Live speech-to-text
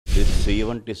This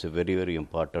event is very, very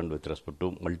important with respect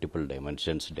to multiple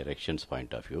dimensions, directions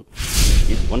point of view.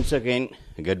 It once again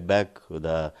get back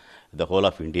the whole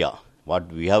of India.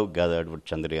 What we have gathered with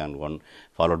Chandrayaan-1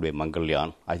 followed by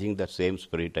Mangalyaan, I think that same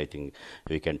spirit, I think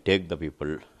we can take the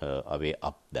people away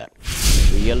up there.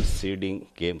 Real seeding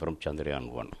came from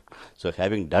Chandrayaan-1. So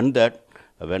having done that,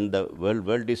 when the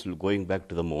world is going back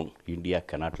to the moon, India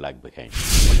cannot lag behind.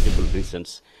 Multiple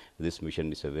reasons, this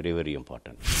mission is very, very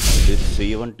important. This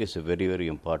event is very, very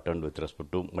important with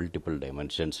respect to multiple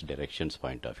dimensions, directions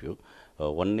point of view.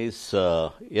 One is,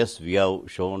 yes, we have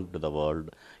shown to the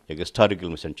world a historical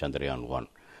mission Chandrayaan-1.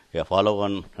 A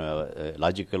follow-on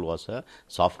logical was a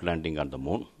soft landing on the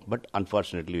moon, but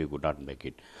unfortunately we could not make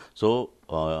it. So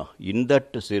in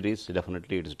that series,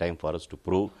 definitely it is time for us to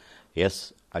prove,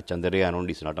 yes, Chandrayaan-1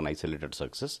 is not an isolated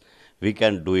success. We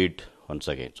can do it once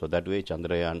again. So that way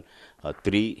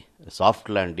Chandrayaan-3 soft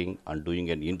landing and doing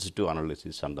an in situ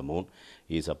analysis on the moon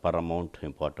is a paramount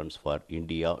importance for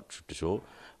India to show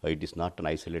it is not an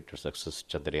isolated success.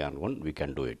 Chandrayaan-1, we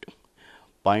can do it.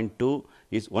 Point 2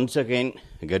 is once again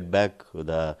get back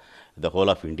the whole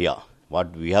of India.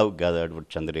 What we have gathered with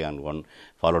Chandrayaan-1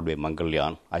 followed by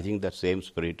Mangalyaan, I think that same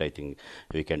spirit, I think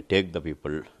we can take the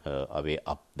people away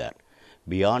up there.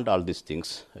 Beyond all these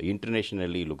things,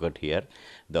 internationally look at here,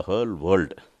 the whole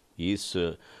world is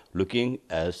looking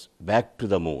as back to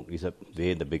the moon is a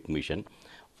way the big mission.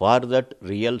 For that,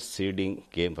 real seeding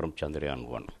came from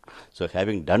Chandrayaan-1. So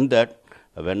having done that,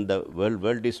 when the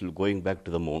world is going back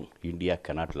to the moon, India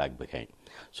cannot lag behind.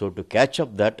 So to catch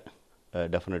up that,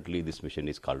 definitely this mission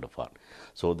is called for.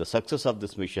 So the success of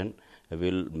this mission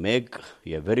will make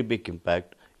a very big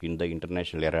impact in the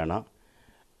international arena.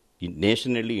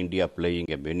 Nationally, India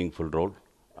playing a meaningful role,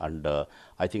 and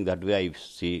I think that way I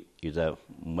see is a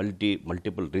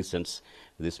multiple reasons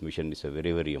this mission is a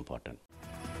very, very important.